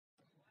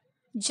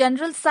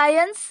General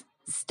Science,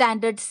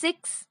 Standard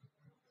 6,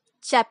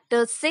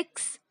 Chapter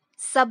 6,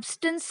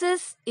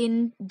 Substances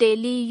in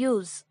Daily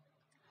Use.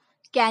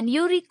 Can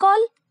you recall?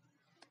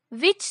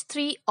 Which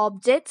three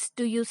objects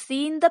do you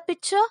see in the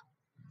picture?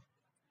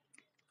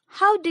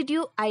 How did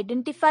you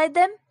identify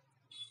them?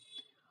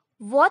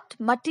 What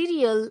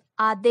material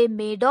are they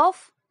made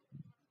of?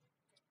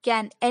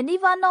 Can any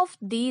one of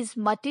these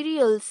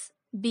materials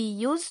be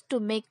used to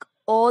make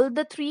all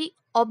the three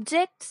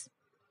objects?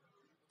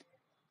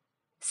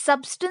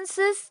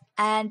 Substances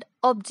and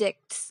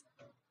objects.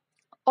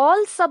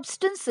 All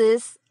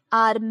substances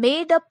are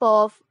made up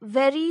of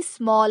very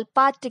small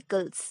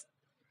particles.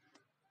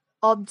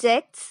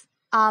 Objects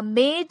are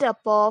made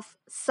up of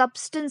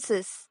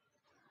substances.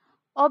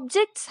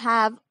 Objects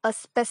have a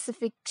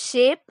specific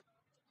shape.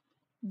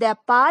 Their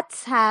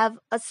parts have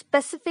a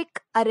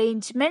specific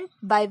arrangement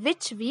by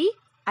which we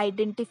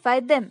identify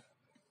them.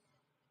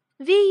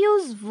 We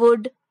use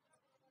wood,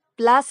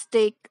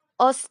 plastic,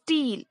 or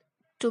steel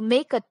to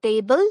make a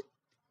table,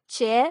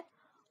 chair,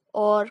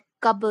 or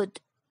cupboard.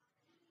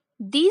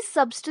 These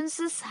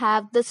substances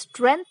have the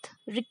strength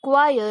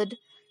required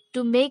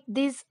to make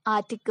these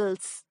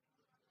articles.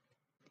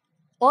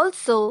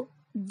 Also,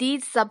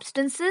 these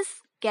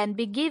substances can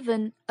be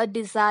given a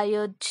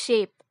desired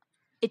shape.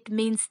 It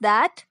means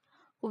that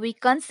we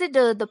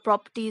consider the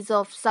properties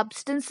of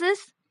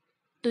substances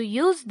to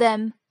use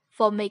them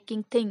for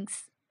making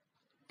things.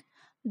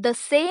 The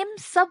same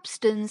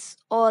substance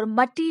or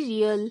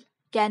material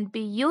can be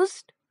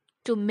used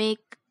to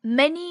make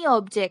many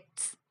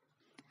objects.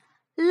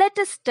 Let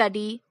us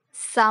study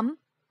some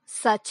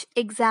such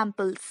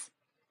examples.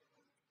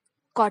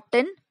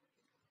 Cotton,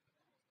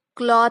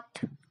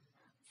 cloth,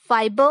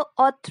 fiber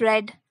or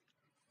thread,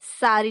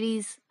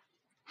 saris,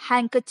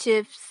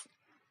 handkerchiefs,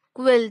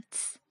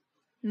 quilts,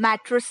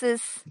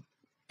 mattresses,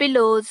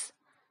 pillows,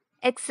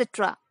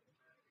 etc.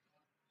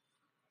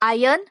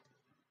 Iron,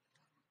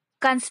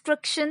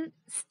 construction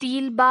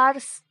steel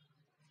bars,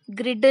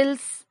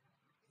 griddles,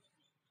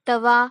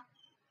 tawa,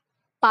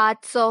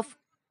 parts of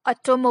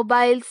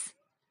automobiles,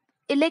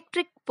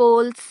 electric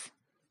poles,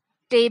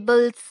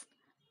 tables,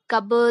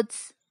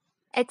 cupboards,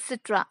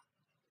 etc.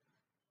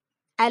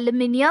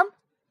 Aluminium,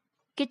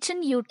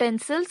 kitchen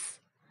utensils,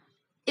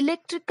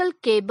 electrical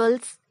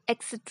cables,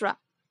 etc.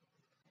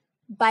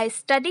 By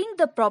studying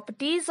the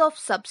properties of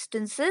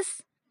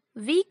substances,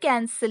 we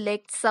can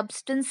select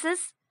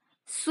substances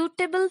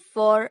suitable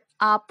for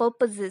our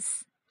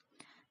purposes.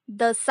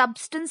 The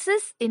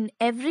substances in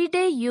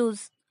everyday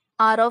use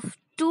are of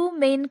two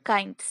main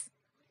kinds: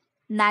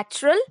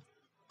 natural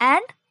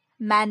and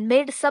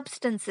man-made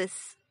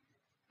substances.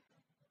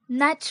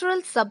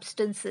 Natural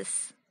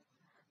substances.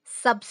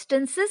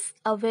 Substances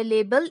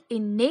available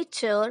in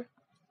nature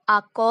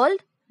are called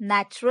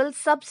natural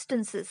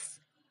substances.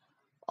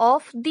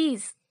 Of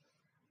these,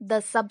 the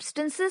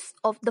substances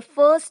of the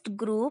first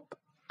group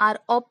are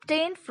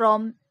obtained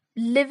from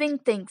living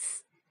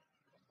things.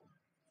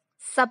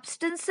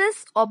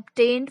 Substances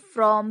obtained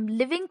from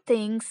living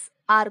things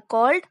are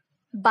called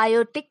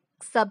biotic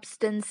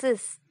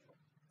substances.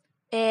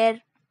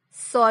 Air,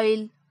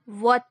 soil,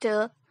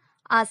 water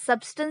are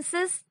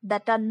substances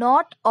that are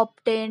not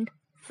obtained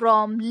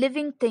from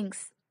living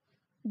things.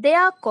 They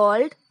are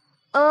called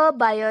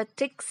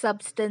abiotic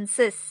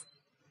substances.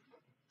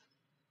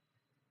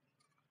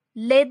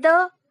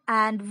 Leather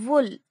and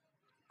wool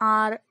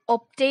are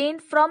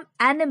obtained from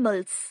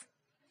animals.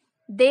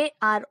 They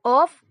are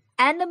of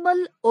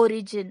animal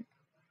origin,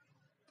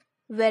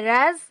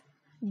 whereas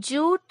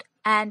jute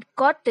and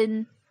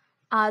cotton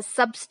are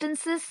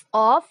substances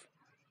of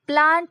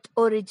plant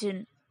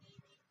origin.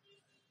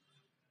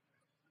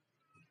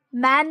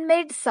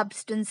 Man-made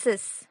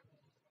substances.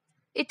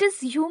 It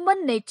is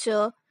human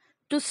nature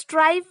to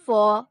strive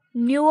for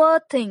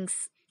newer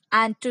things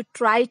and to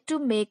try to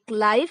make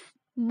life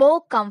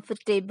more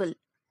comfortable.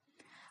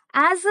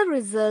 As a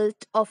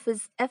result of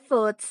his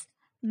efforts,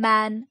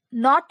 man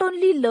not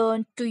only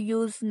learned to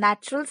use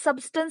natural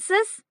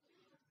substances,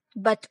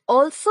 but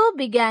also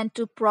began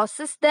to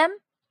process them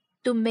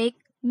to make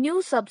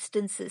new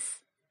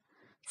substances.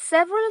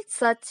 Several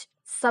such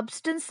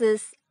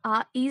substances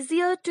are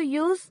easier to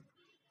use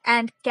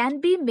and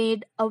can be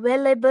made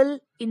available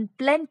in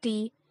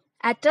plenty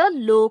at a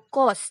low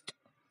cost.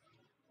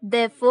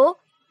 Therefore,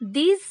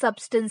 these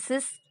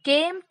substances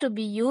came to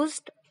be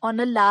used on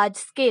a large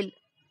scale.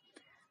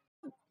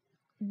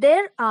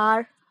 There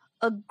are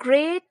a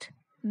great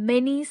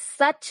many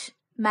such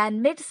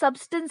man-made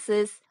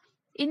substances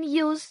in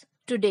use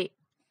today.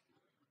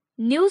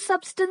 New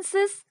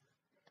substances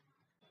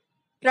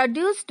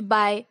produced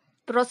by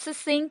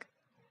processing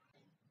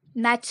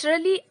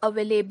naturally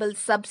available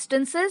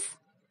substances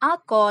are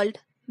called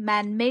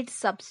man-made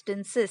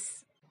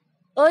substances.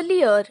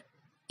 Earlier,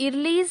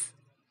 irlis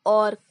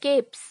or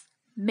capes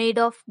made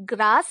of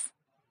grass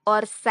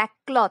or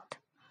sackcloth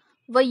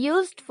were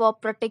used for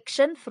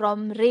protection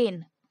from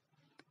rain.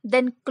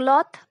 Then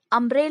cloth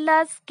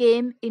umbrellas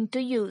came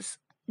into use.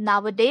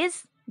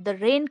 Nowadays, the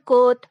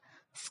raincoat,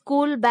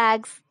 school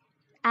bags,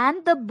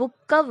 and the book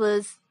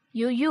covers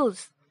you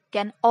use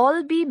can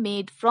all be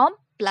made from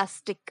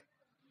plastic.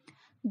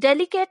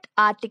 Delicate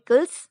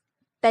articles,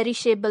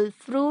 perishable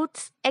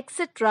fruits,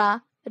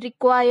 etc.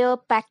 require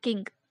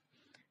packing.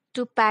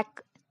 To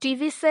pack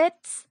TV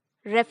sets,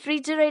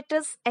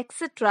 refrigerators,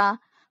 etc.,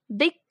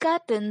 big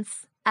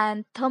cartons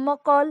and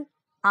thermocol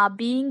are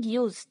being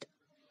used.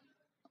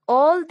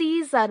 All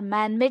these are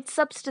man-made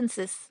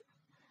substances.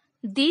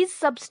 These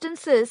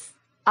substances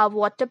are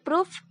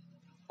waterproof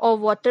or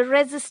water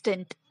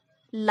resistant,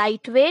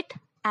 lightweight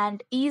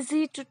and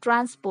easy to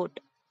transport.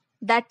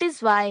 That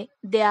is why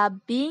they are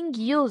being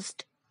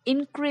used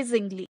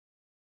increasingly.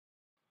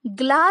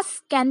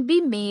 Glass can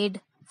be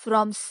made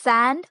from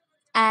sand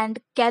and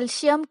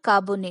calcium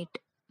carbonate.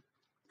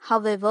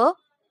 However,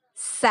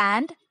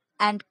 sand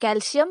and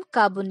calcium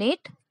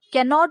carbonate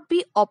cannot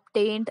be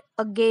obtained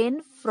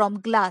again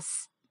from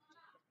glass.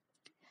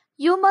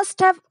 You must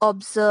have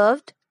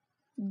observed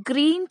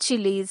green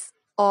chilies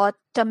or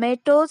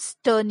tomatoes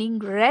turning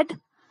red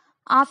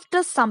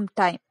after some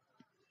time.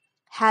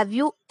 Have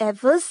you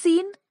ever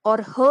seen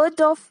or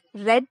heard of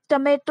red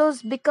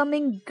tomatoes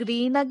becoming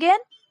green again?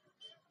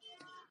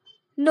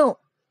 No.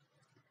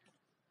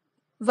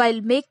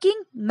 While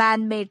making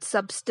man-made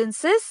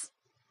substances,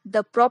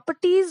 the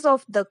properties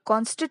of the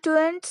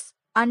constituents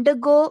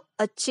undergo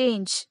a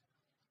change.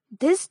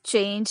 This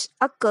change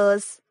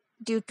occurs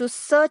due to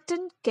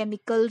certain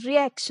chemical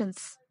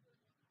reactions.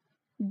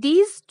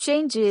 These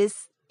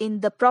changes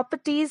in the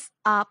properties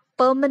are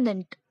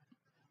permanent.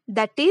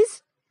 That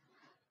is,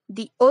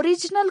 the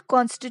original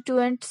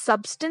constituent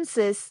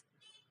substances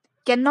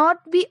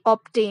cannot be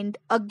obtained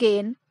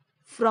again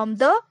from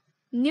the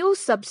new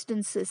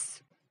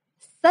substances.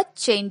 Such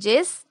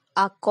changes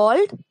are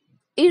called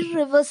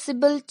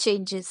irreversible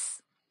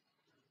changes.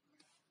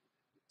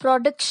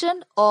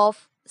 Production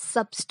of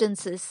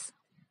substances.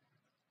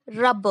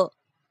 Rubber.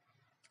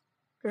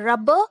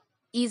 Rubber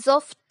is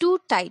of two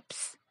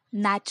types,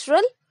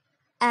 natural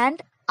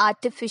and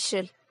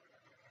artificial.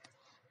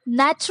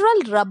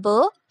 Natural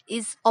rubber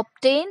is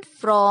obtained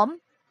from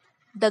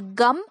the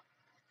gum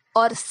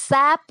or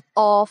sap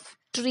of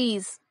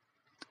trees.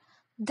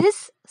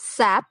 This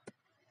sap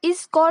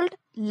is called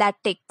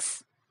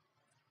latex.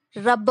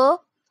 Rubber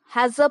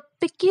has a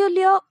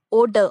peculiar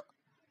odor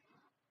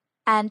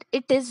and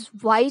it is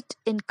white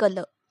in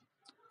color.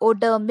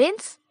 Odor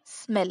means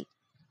smell.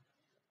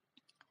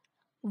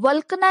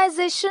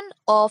 Vulcanization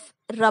of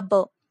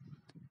rubber.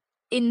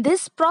 In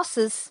this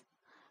process,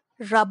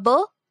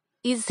 rubber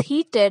is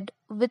heated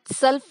with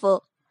sulfur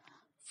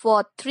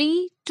for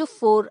 3 to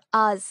 4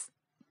 hours.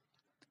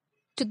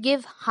 To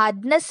give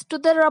hardness to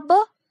the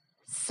rubber,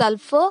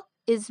 sulfur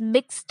is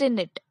mixed in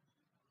it.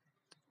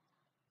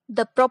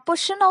 The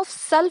proportion of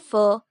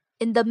sulfur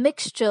in the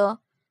mixture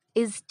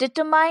is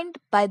determined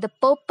by the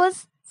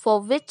purpose for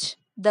which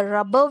the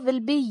rubber will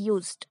be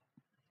used.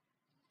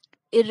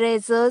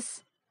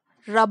 Erasers,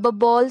 rubber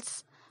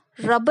balls,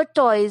 rubber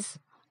toys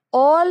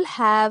all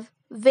have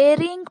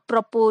varying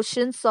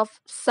proportions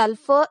of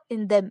sulfur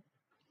in them.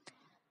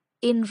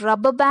 In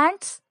rubber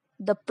bands,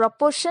 the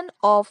proportion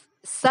of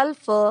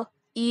sulfur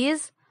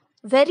is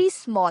very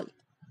small.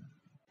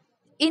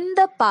 In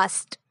the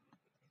past,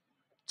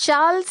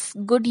 Charles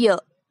Goodyear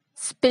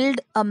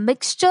spilled a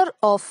mixture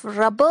of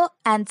rubber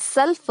and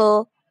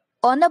sulfur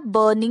on a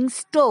burning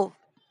stove.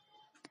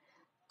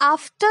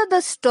 After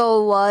the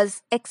stove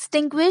was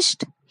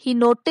extinguished, he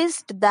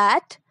noticed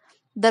that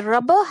the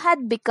rubber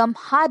had become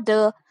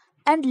harder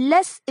and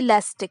less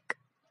elastic.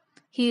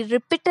 He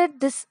repeated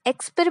this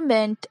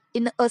experiment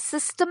in a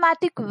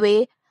systematic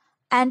way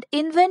and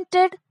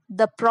invented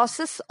the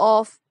process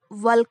of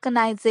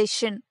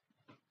vulcanization.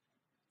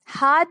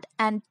 Hard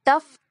and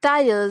tough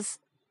tires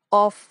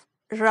of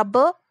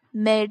rubber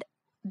made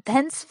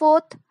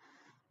thenceforth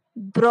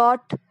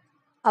brought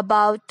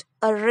about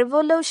a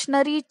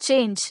revolutionary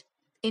change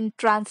in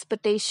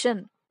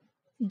transportation.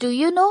 Do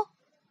you know?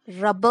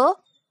 Rubber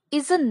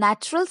is a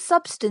natural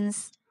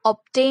substance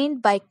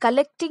obtained by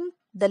collecting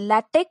the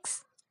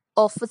latex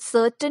of a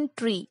certain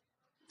tree.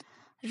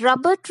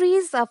 Rubber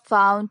trees are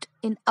found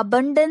in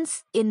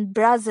abundance in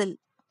Brazil.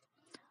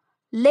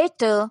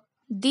 Later,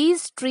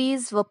 these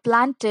trees were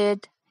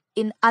planted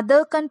in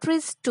other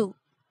countries too.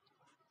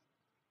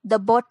 The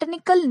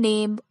botanical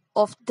name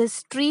of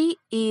this tree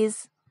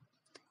is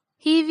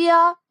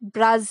Hevea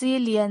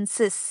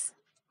brasiliensis.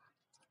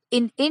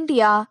 In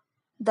India,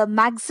 the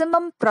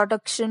maximum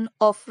production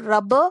of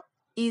rubber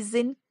is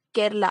in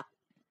Kerala.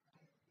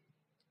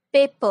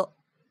 Paper.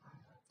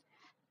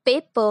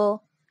 Paper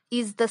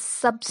is the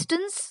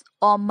substance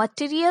or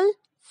material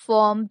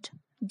formed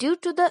due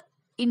to the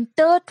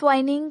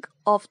intertwining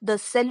of the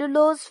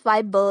cellulose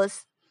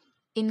fibers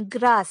in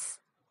grass,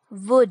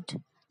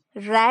 wood,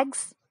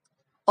 rags,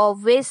 or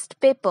waste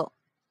paper.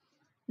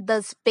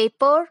 Thus,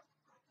 paper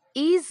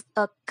is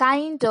a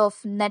kind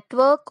of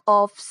network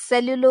of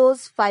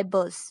cellulose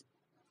fibers.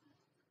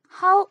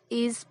 How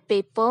is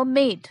paper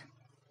made?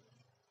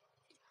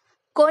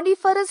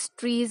 Coniferous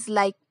trees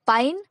like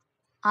pine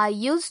are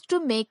used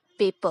to make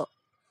paper.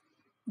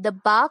 The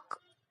bark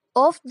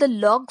of the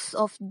logs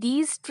of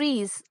these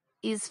trees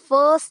is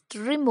first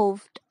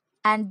removed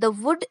and the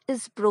wood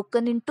is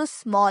broken into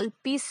small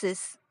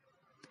pieces.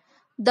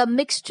 The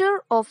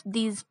mixture of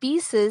these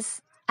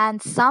pieces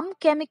and some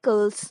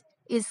chemicals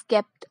is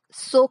kept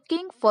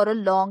soaking for a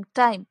long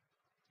time.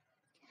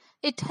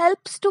 It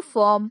helps to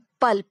form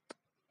pulp.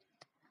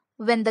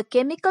 When the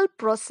chemical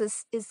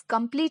process is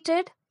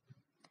completed,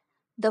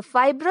 the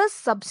fibrous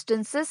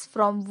substances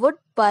from wood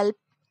pulp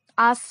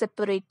are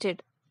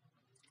separated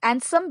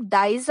and some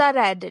dyes are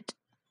added.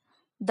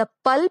 The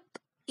pulp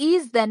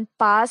is then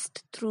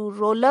passed through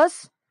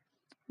rollers,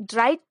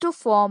 dried to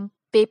form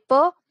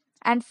paper,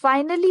 and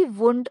finally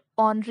wound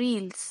on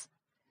reels.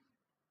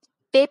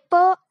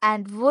 Paper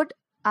and wood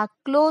are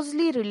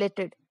closely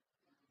related.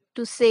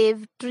 To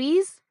save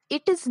trees,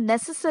 it is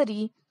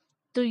necessary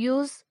to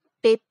use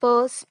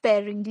paper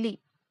sparingly.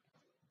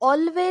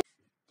 Always,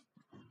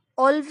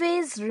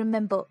 always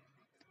remember,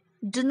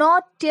 do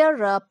not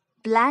tear up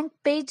blank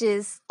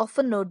pages of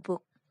a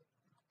notebook.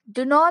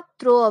 Do not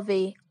throw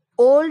away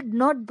old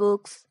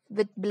notebooks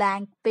with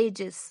blank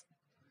pages.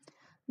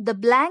 The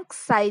blank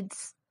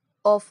sides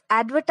of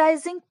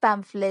advertising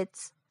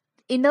pamphlets,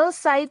 inner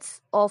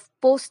sides of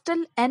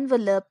postal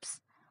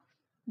envelopes,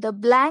 the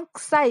blank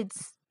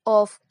sides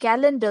of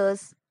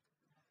calendars,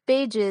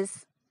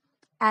 pages,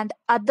 and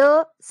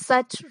other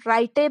such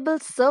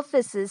writable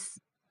surfaces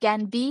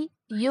can be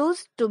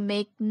used to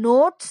make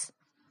notes,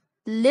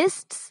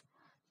 lists,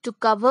 to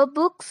cover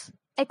books,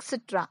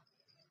 etc.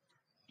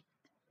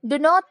 Do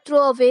not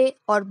throw away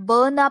or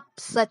burn up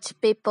such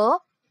paper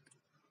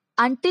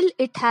until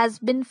it has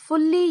been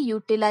fully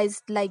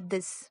utilized like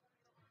this.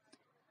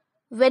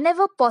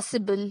 Whenever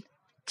possible,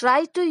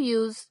 try to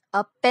use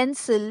a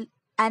pencil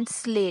and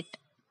slate.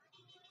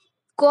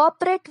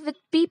 Cooperate with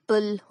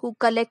people who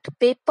collect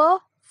paper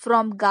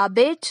from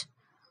garbage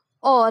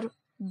or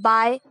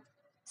buy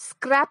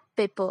scrap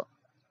paper.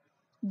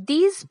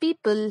 These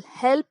people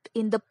help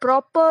in the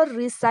proper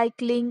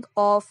recycling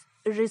of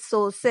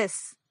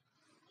resources.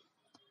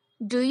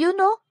 Do you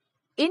know,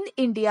 in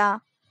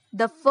India,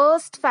 the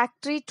first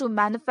factory to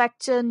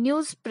manufacture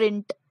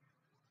newsprint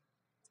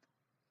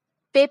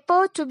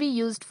paper to be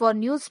used for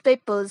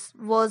newspapers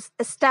was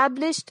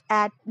established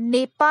at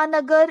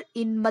Nepanagar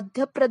in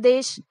Madhya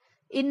Pradesh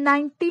in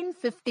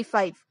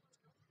 1955.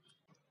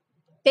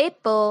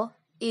 Paper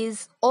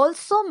is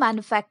also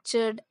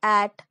manufactured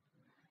at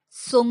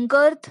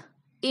Songard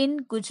in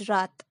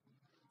Gujarat.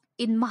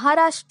 In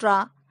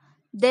Maharashtra,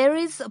 there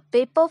is a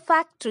paper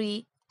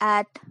factory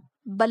at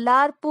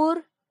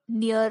Ballarpur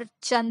near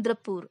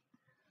Chandrapur.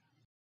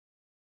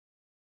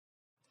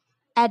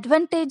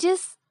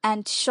 Advantages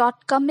and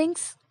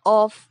shortcomings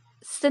of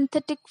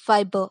synthetic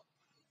fiber.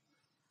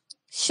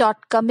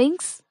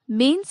 Shortcomings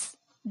means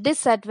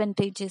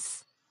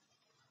disadvantages.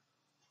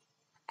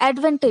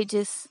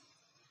 Advantages.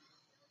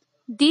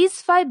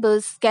 These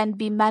fibers can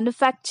be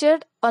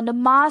manufactured on a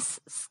mass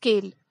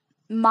scale.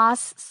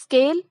 Mass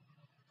scale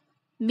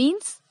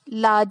means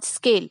large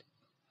scale.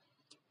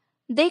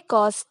 They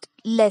cost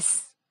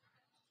less.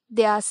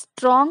 They are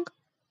strong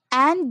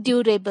and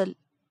durable.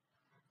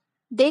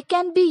 They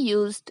can be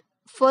used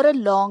for a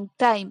long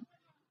time.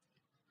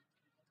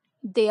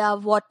 They are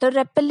water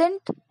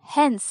repellent,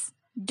 hence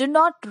do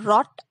not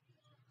rot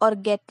or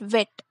get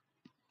wet.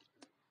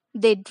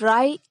 They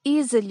dry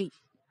easily.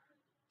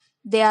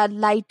 They are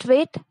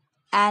lightweight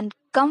and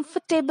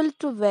comfortable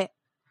to wear.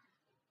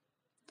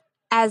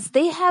 As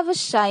they have a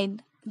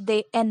shine,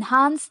 they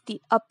enhance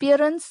the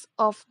appearance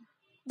of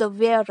the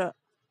wearer.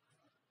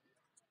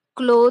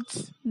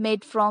 Clothes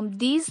made from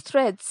these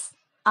threads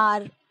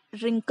are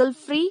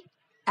wrinkle-free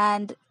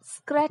and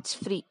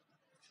scratch-free.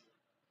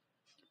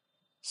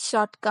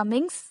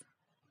 Shortcomings.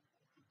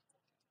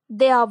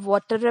 They are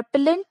water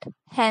repellent,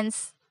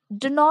 hence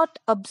do not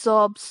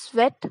absorb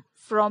sweat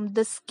from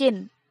the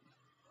skin.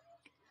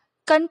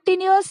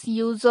 Continuous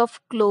use of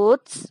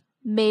clothes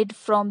made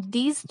from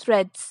these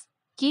threads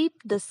keep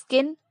the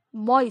skin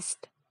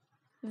moist,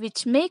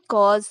 which may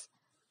cause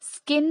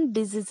skin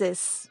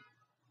diseases.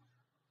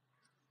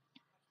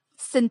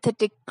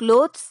 Synthetic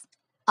clothes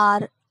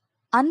are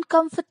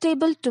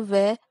uncomfortable to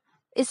wear,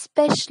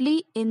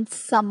 especially in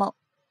summer.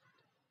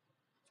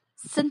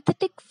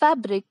 Synthetic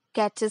fabric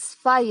catches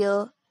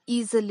fire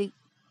easily.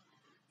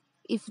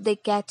 If they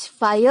catch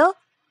fire,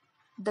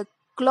 the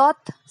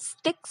cloth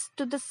sticks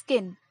to the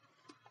skin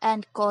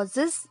and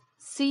causes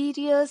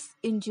serious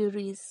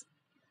injuries.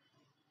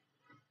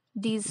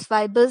 These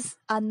fibers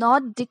are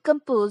not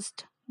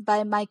decomposed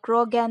by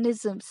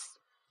microorganisms.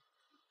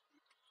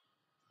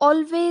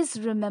 Always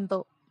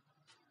remember,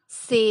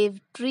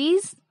 save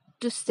trees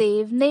to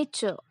save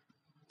nature.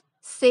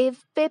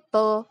 Save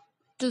paper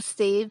to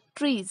save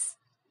trees.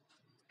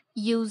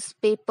 Use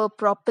paper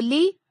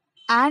properly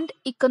and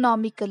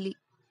economically.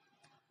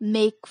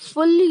 Make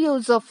full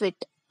use of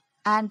it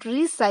and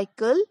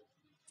recycle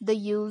the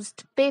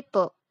used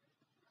paper.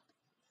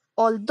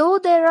 Although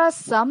there are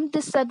some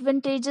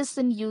disadvantages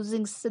in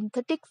using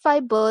synthetic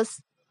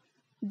fibers,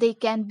 they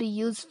can be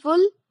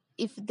useful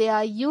if they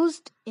are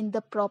used in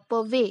the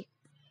proper way.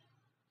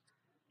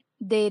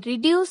 They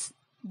reduce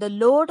the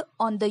load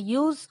on the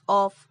use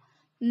of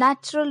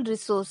natural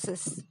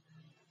resources.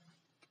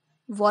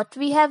 What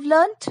we have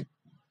learnt?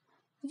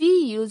 We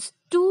use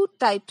two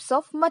types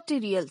of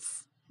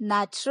materials,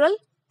 natural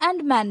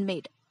and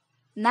man-made.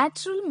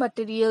 Natural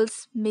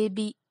materials may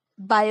be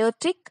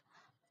biotic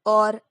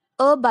or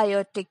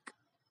abiotic.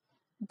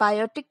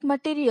 Biotic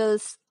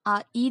materials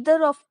are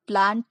either of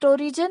plant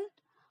origin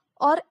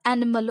or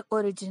animal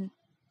origin.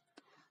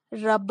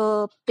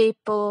 Rubber,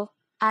 paper,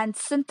 and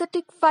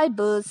synthetic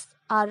fibers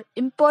are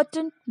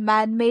important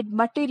man-made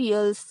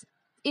materials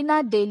in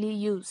our daily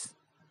use.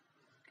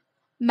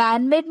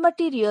 Man-made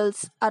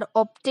materials are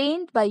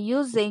obtained by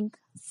using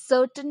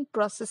certain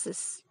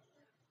processes.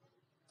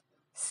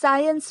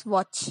 Science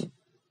watch.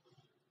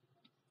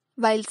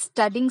 While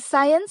studying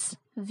science,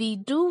 we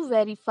do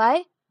verify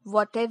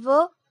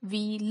whatever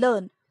we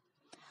learn.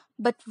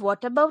 But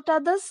what about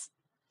others?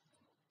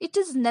 It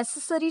is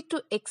necessary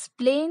to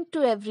explain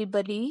to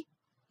everybody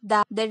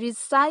that there is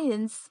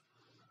science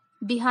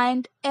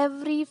behind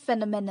every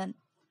phenomenon.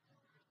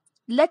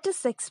 Let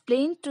us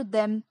explain to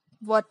them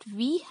what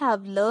we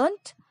have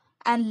learnt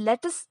and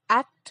let us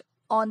act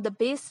on the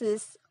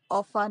basis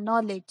of our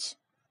knowledge.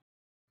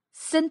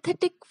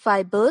 Synthetic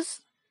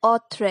fibers or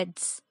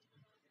threads.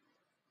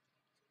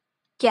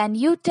 Can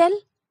you tell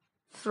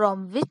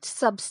from which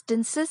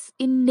substances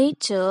in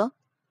nature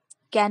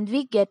can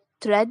we get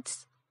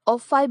threads or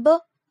fiber?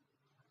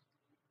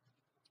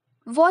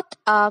 What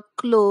are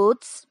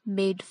clothes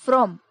made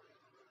from?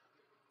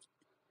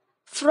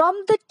 From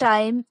the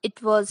time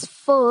it was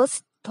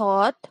first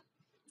thought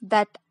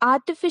that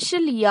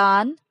artificial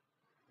yarn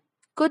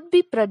could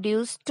be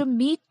produced to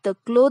meet the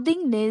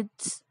clothing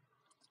needs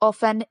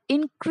of an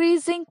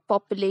increasing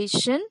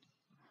population,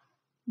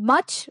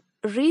 much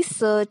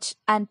research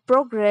and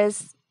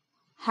progress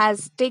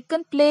has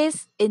taken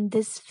place in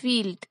this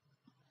field.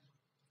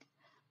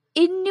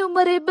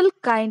 Innumerable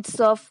kinds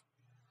of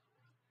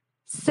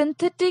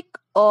synthetic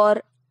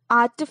or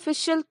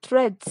artificial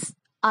threads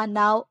are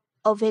now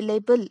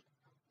available.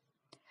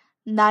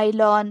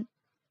 Nylon,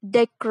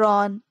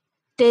 Dacron,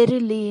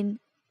 Terylene,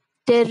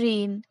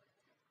 Terene,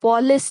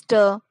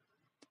 polyester,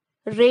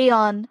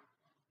 rayon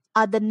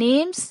are the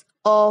names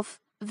of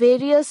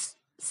various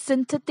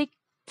synthetic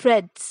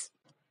threads.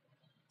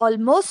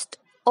 Almost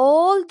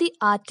all the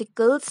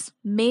articles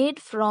made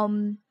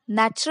from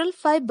natural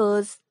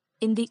fibers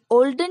in the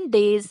olden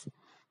days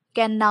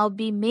can now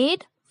be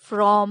made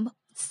from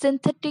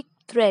synthetic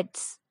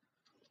threads.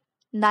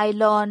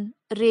 Nylon,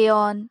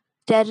 rayon,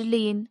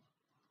 terylene,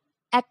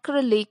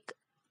 acrylic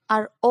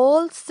are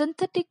all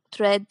synthetic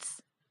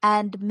threads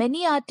and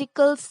many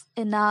articles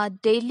in our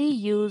daily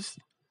use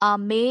are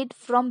made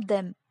from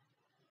them.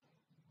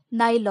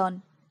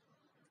 Nylon.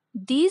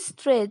 These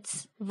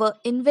threads were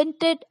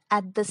invented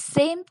at the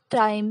same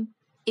time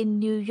in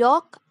New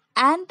York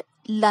and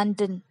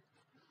London.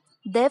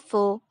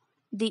 Therefore,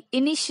 the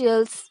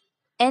initials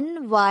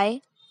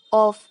NY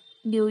of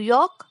New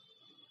York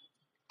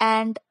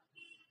and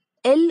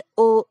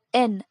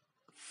LON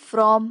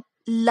from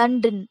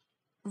London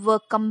were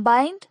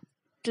combined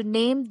to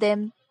name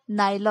them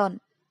nylon.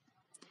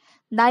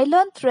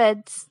 Nylon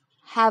threads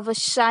have a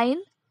shine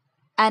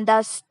and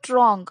are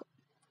strong,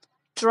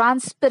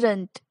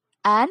 transparent,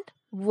 and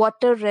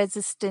water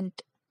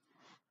resistant.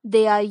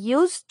 They are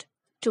used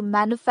to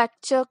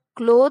manufacture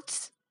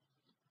clothes,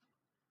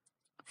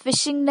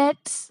 fishing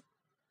nets,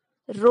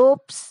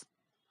 ropes,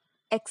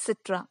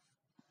 etc.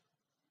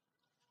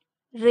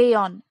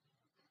 Rayon.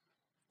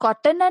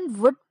 Cotton and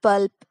wood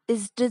pulp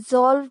is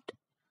dissolved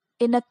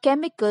in a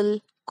chemical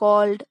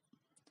called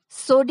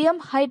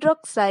sodium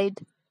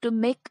hydroxide to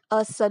make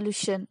a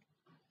solution.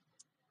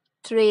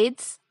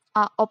 Threads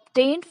are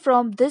obtained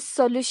from this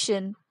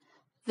solution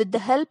with the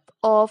help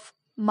of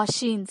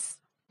machines.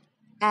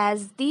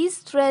 As these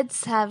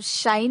threads have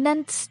shine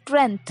and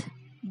strength,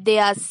 they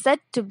are said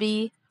to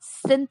be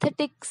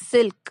synthetic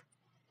silk.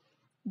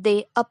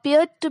 They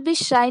appeared to be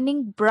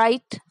shining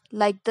bright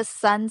like the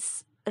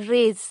sun's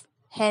rays,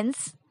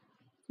 hence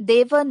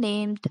they were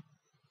named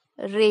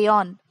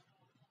rayon.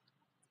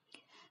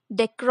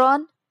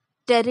 Dacron,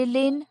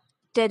 terylene,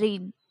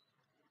 terene.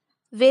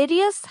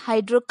 Various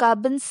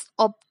hydrocarbons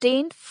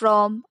obtained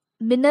from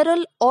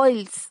mineral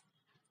oils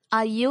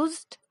are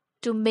used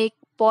to make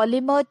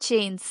polymer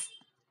chains.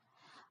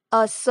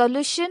 A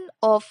solution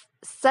of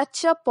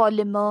such a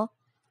polymer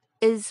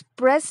is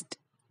pressed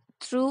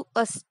through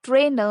a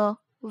strainer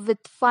with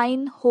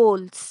fine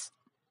holes.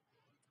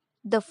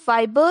 The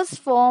fibers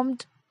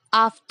formed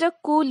after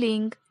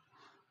cooling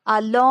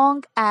are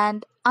long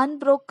and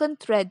unbroken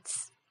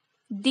threads.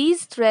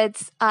 These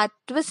threads are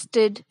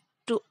twisted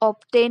to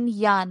obtain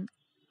yarn.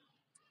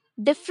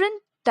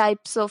 Different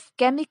types of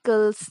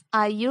chemicals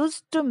are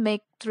used to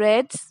make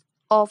threads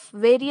of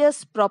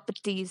various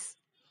properties.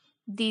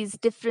 These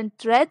different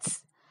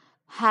threads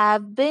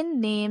have been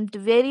named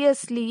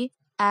variously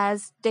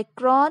as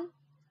Dacron,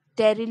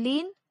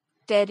 terylene,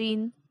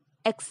 terene,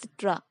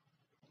 etc.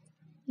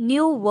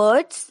 New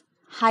words: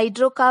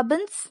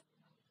 hydrocarbons,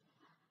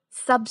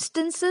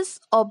 substances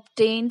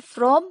obtained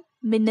from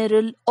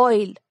mineral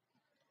oil.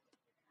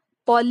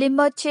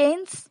 Polymer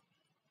chains,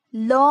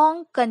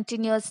 long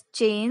continuous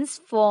chains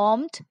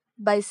formed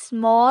by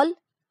small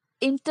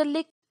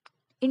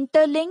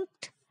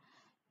interlinked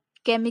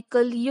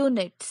chemical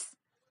units.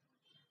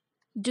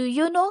 Do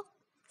you know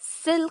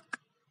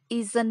silk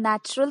is a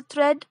natural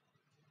thread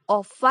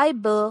or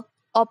fiber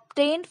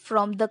obtained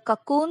from the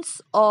cocoons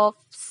of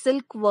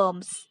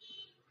silkworms?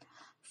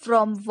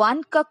 From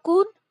one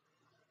cocoon,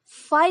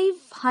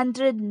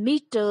 500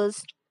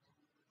 meters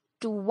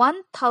to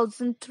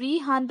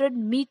 1,300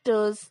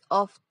 meters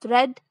of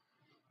thread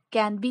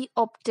can be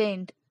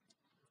obtained.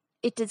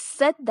 It is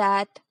said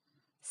that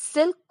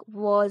silk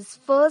was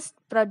first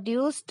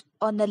produced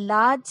on a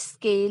large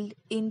scale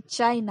in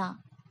China.